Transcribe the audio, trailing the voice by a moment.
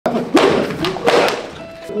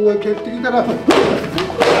こう蹴ってきたら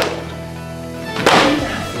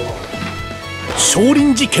少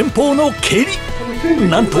林寺拳法の蹴り、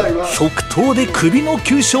なんと即答で首の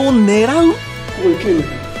急所を狙う。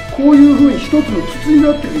こういうふうに一つの筒に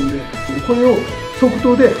なってるんで、これを即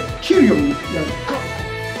答で切るようにやる。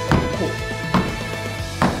こ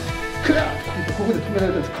うクラッ、ここで止めら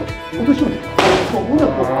れたんです。落とします。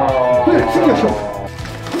これ次はしょう。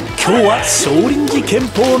今日は少林寺拳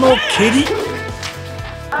法の蹴り。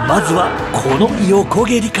まずはこの横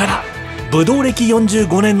蹴りから。武道歴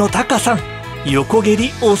45年のタカさん、横蹴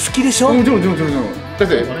りお好きでしょ？もちろん。だっ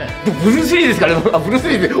てブルース・リーですからね。ブルース・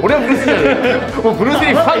リーで、俺はブルース・リーだね。もうブルース・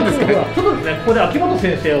リーファンですから。ちょっとですね、ここで秋元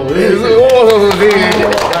先生を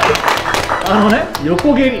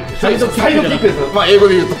横蹴り、サイドキックです。まあ英語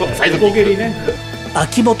で言うとサイドキック。横蹴りね。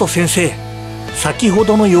秋元先生、先ほ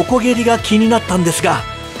どの横蹴りが気になったんですが、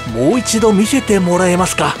もう一度見せてもらえま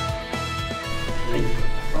すか？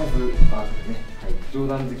まず上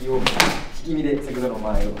段突きを引き身で、先ほどの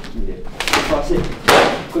前を引き身で回して、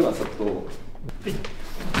これは即答。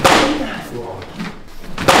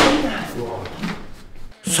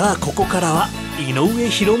さあここからは井上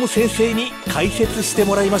博夢先生に解説して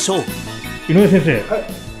もらいましょう。井上先生、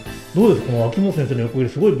どうですか、この秋元先生の横蹴り、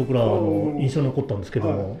すごい僕ら印象に残ったんですけど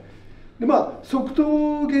も。で即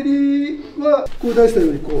答蹴りはこう出したよ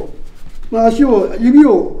うに足を指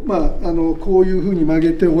をこういうふうに曲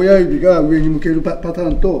げて親指が上に向けるパター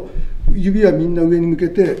ンと、指はみんな上に向け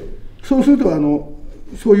て、そうすると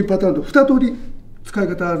そういうパターンと2通り使い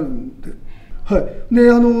方あるんで、で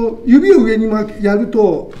指を上にやる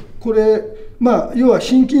とこれ要は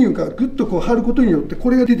心筋油がぐっと張ることによって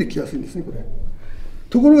これが出てきやすいんですね。これ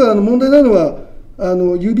ところが問題なのは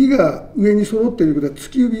指が上に揃っていることは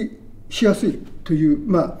突き指しやすいという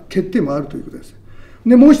欠点もあるということです。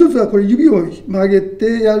でもう一つはこれ指を曲げ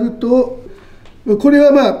てやると、これ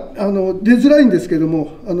は出づらいんですけど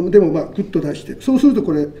も、でもグッと出して、そうすると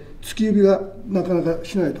これ突き指がなかなか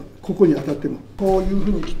しないと、ここに当たってもこういうふ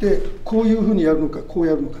うに来てこういうふうにやるのかこう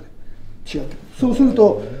やるのかで違って、そうする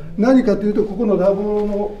と何かというと、ここの打棒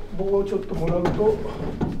の棒をちょっともらうと、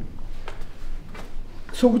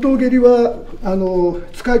即答蹴りは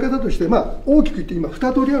使い方として大きく言って今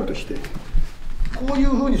2通りあるとして、こういう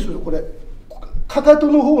ふうにするとこれかか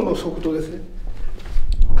との方の即答ですね。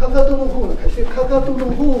かかとの方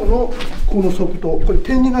のこの即答、これ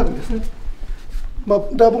点になるんですね。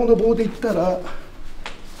打棒の棒で言ったら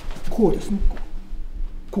こうですね、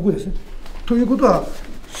ここですね。ということは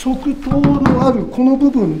即答のあるこの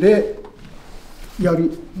部分でや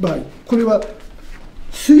る場合、これは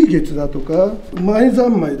水月だとか前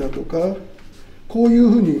三昧だとか、こういう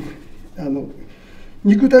ふうに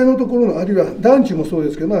肉体のところの、あるいは団地もそう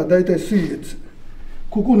ですけど、大体水月、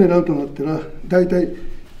ここを狙うとなったら大体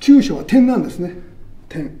急所は点なんですね。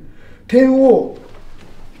点を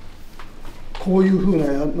こういうふうな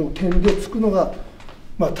点でつくのが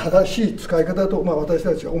正しい使い方だと私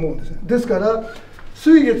たちは思うんですね。ですから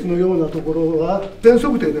水月のようなところは全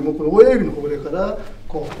測定でもこの親指の方でから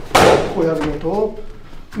こうやるのと、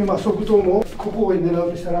即答もここを狙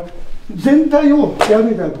うとしたら全体をや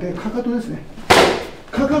るんじゃなくてかかとですね。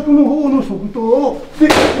かかとの方の即答をで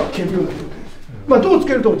蹴るような状態です。どうつ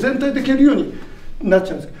けると全体で蹴るようになっ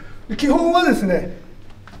ちゃうんですけど、基本はですね、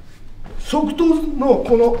即答の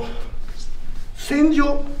この線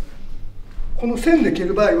上、この線で蹴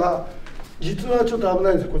る場合は実はちょっと危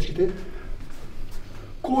ないんです。こっち来て、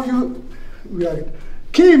こういう上上げて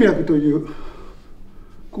経脈という、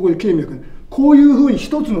ここで経脈、こういうふうに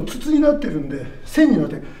一つの筒になってるんで、線になっ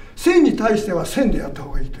てる、線に対しては線でやった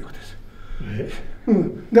方がいいということです。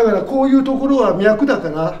だからこういうところは脈だか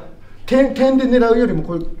ら、点で狙うよりも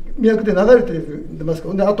これ脈で流れてますか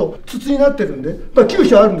ら、あと筒になってるんで、急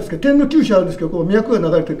所あるんですけど、点の急所あるんですけど、こう脈が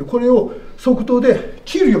流れてるんで、これを即答で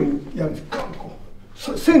切るようにやるんで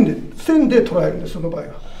す。線で捉えるんです、その場合は。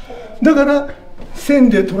だから線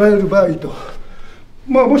で捉える場合と、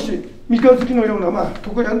もし三日月のようなと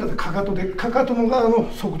こやんだってかかとの側の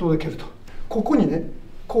即答で蹴ると、ここにね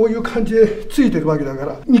こういう感じでついてるわけだか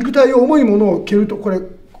ら、肉体を重いものを蹴るとこれ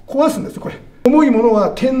壊すんです。これ重いもの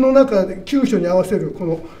は点の中で急所に合わせる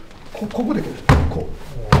ここで蹴る、こ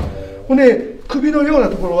うほんで首のような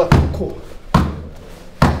ところはこ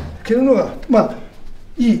う蹴るのが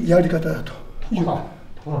いいやり方だという。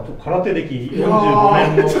空手歴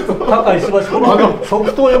45年の高石橋、この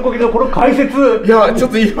即答横切りのこの解説、いやちょ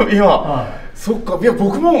っと今そっか、いや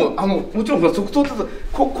僕ももちろん即答って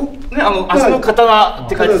足の刀っ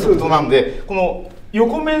て書いて即答なんで、この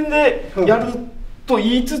横面でやると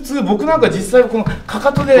言いつつ、僕なんか実際このか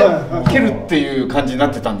かとで蹴るっていう感じにな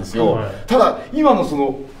ってたんですよ。ただ今のそ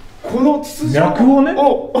のこの筒状脈をね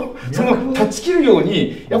その断ち切るよう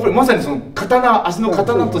にやっぱりまさにその刀、足の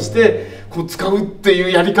刀としてこう使うってい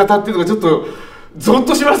うやり方っていうのがちょっとゾッ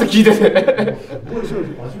としました、聞いてて。初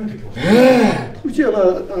めて聞きました。うちは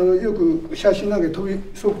よく写真投げ飛び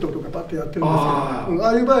速度とかバッとやってるんですけど、あ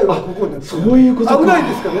あいう場合はここにそういうことか。危ない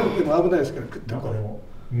ですからね、でも危ないですから。なんかでも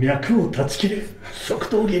脈を断ち切れ側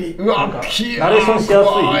頭蹴り、うわ、ナレーションしやす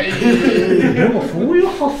い。でもそういう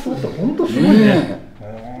発想って本当すごいね。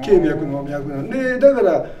頸脈の脈なんで、だか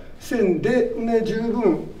ら線でね、十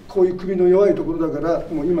分こういう首の弱いところだから、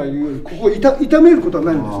もう今言うようにここを痛めることは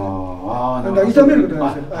ないんですね。痛めること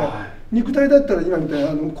はないんですよ。肉体だったら今みたい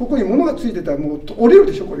なここに物がついてたらもう折れる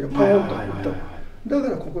でしょ、これがパーンと。だか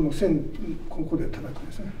らここの線、ここで叩くん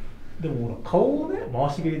ですね。でもほら顔をね回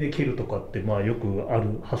し蹴りで蹴るとかってまあよくあ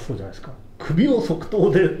る発想じゃないですか。首を側頭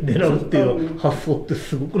で狙うっていう発想って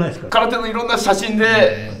すごくないですか。空手のいろんな写真で、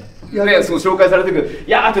ね、その紹介されてくる、い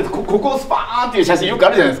やーってここをスパーンっていう写真よくあ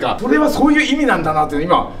るじゃないですか。それはそういう意味なんだなって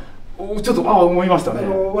今ちょっと思いましたね。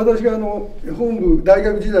私が本部大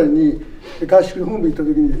学時代に合宿で本部行った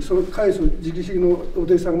時に、その開祖直々のお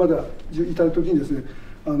弟子さんがまだいた時にですね、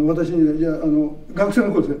私にいや学生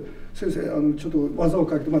の頃ですね、先生ちょっと技を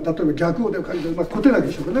かけて、例えば逆をでかけて、小手投げ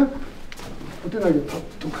でしょうかね、小手投げをパッ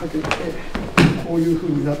とかけてこういうふう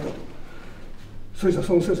になったと。そしたら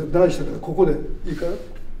その先生何したから、ここでいいから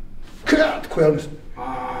クラーッとこうやるんです。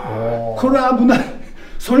これは危ない。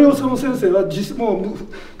それをその先生はもう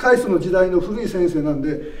開祖の時代の古い先生なん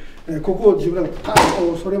で、ここを自分がパン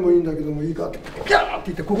とそれもいいんだけどもいいかってギャーって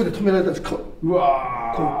言ってここで止められたんです。う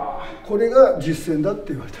わー、これが実践だっ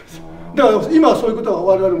て言われたんです。だから今はそういうことは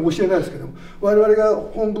我々も教えないですけども、我々が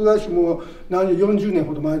本部合宿も40年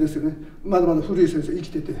ほど前ですよね。まだまだ古い先生生き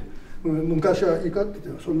てて、昔はいいかって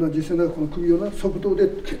言って、そんな実践だからこの首をな側頭で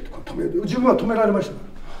キュッと止める。自分は止められましたか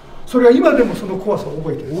ら。それは今でもその怖さを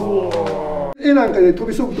覚えてるんです。絵なんかで飛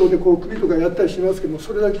び側頭でこう首とかやったりしますけども、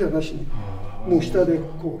それだけじゃなしにもう下で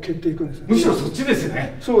こう蹴っていくんですよ。むしろそっちですよ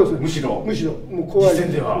ね。そうですね。むしろもう怖い。実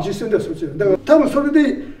践ではそっちだ。だから多分それ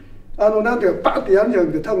でなんていうかバーってやるんじゃな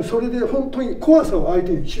くて、多分それで本当に怖さを相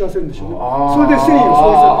手に知らせるんでしょうね。それで繊維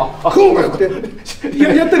をそうする。こうやって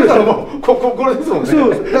やってるからもうこれですもんね。そう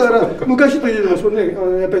です。だから昔といえばそれ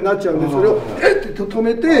ねやっぱりなっちゃうんで、それをって止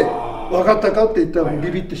めて分かったかって言ったら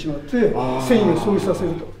ビビってしまって繊維を相違させ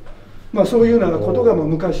ると。そういうようなことが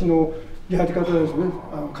昔のやり方ですね。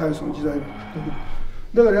開祖の時代の。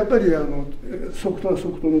だからやっぱり側頭の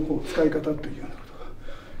こう使い方っていうようなこ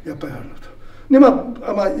とがやっぱりあるのと。でい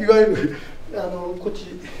わゆるこっち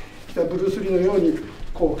来たブルース・リーのように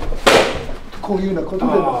こういうようなこと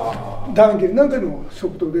で断蹴りなんかにも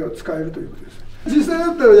側頭では使えるということです。実際だ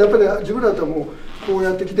ったらやっぱり自分だったらもうこう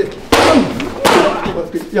やってきてこうやっ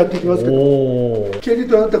てやってきますけど、蹴り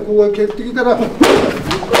となったらこう蹴ってきたらとい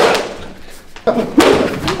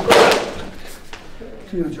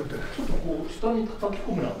うような状態です。ちょっとこう下に叩き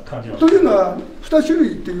込むような感じなんですか。というのは2種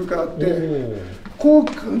類っていうかあって、こう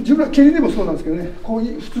自分は蹴りでもそうなんですけどね、こう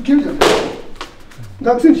普通蹴るじゃないですか。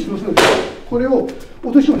学生に指導するんですけど、これを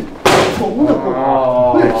落とし込んで、こ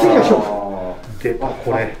う次が勝負。で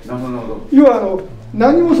これ要は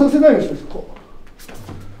何もさせないようにするんです。こ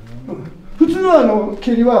う普通の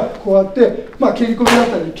蹴りはこうやって蹴り込みだっ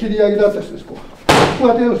たり蹴り上げだったりするんです。こう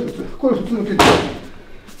やってやるんです。これ普通の蹴り。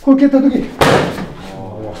これ蹴った時に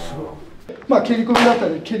蹴り込みだった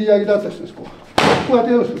り蹴り上げだったりするんです。こうやっ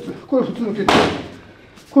てやるんです。これ普通の蹴り。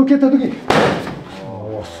これ蹴った時に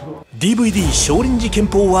DVD 少林寺拳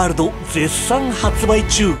法ワールド絶賛発売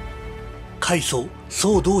中。開祖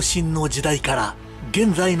宋道信の時代から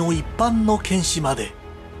現在の一般の剣士まで、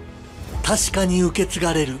確かに受け継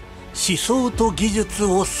がれる思想と技術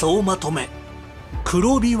を総まとめ、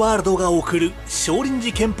KURO-OBIワールドが送る少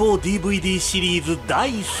林寺拳法 DVD シリーズ第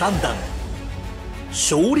3弾、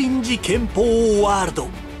少林寺拳法ワールド。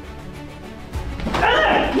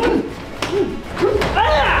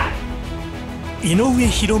井上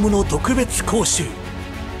博夢の特別講習。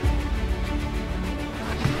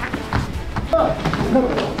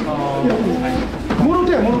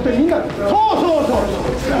もろ手みんなそ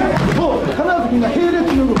う必ずみんな並列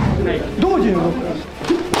に動く、同時に動く。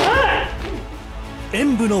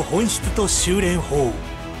演武の本質と修練法。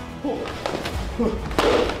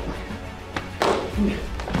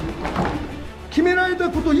決められた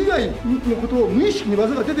こと以外のことを無意識に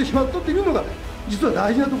技が出てしまったというのが実は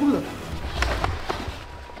大事なところだと。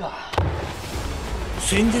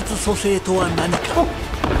戦術蘇生とは何か。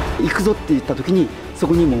行くぞって言った時にそ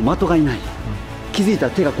こにもう的がいない、気づいた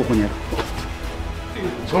ら手がここにある。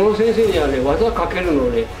その先生にはね、技かけるの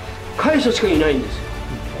ね、開祖しかいないんです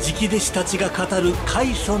よ。直弟子たちが語る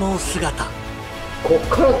開祖の姿。こっ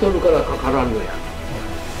から取るからかからんのや。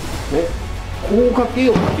ね、こうかけ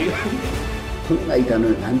ようっていう。こんないたの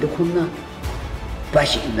になんでこんなバ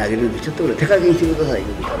シン投げるんでちょっと俺手加減してください言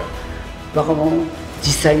うからバカもん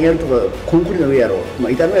実際にやるとかコンクリの上やろま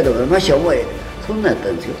あ板の上やとかましや思えそんなんやった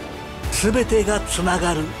んですよ。すべてがつな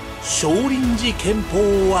がる少林寺拳法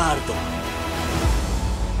ワールド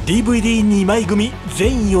DVD2 枚組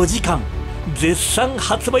全4時間絶賛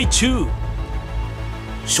発売中。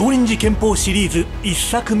少林寺拳法シリーズ1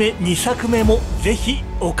作目2作目もぜひ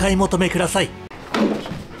お買い求めください。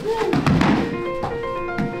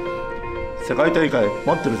世界大会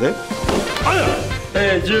待ってるぜ。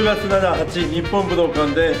10月7、8日本武道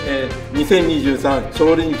館で、2023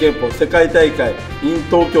少林拳法世界大会 in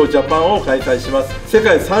東京ジャパンを開催します。世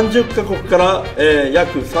界30カ国から、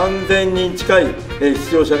約3000人近い、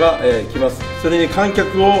出場者が、来ます。それに観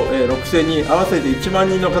客を、6000人合わせて1万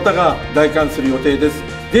人の方が来館する予定です。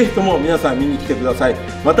ぜひとも皆さん見に来てください。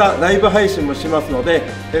またライブ配信もしますので、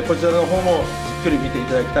こちらの方もじっくり見てい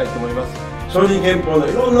ただきたいと思います。少林拳法の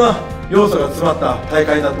いろんな要素が詰まった大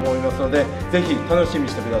会だと思いますので、ぜひ楽しみに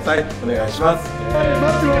してください。お願いします。待って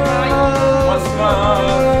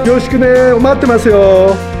ます。よろしくね、待ってます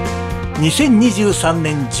よ。2023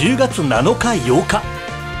年10月7日8日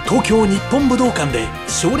東京日本武道館で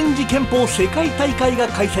少林寺拳法世界大会が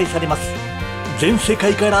開催されます。全世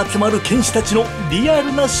界から集まる剣士たちのリア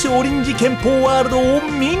ルな少林寺拳法ワールドを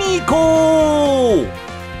見に行こう。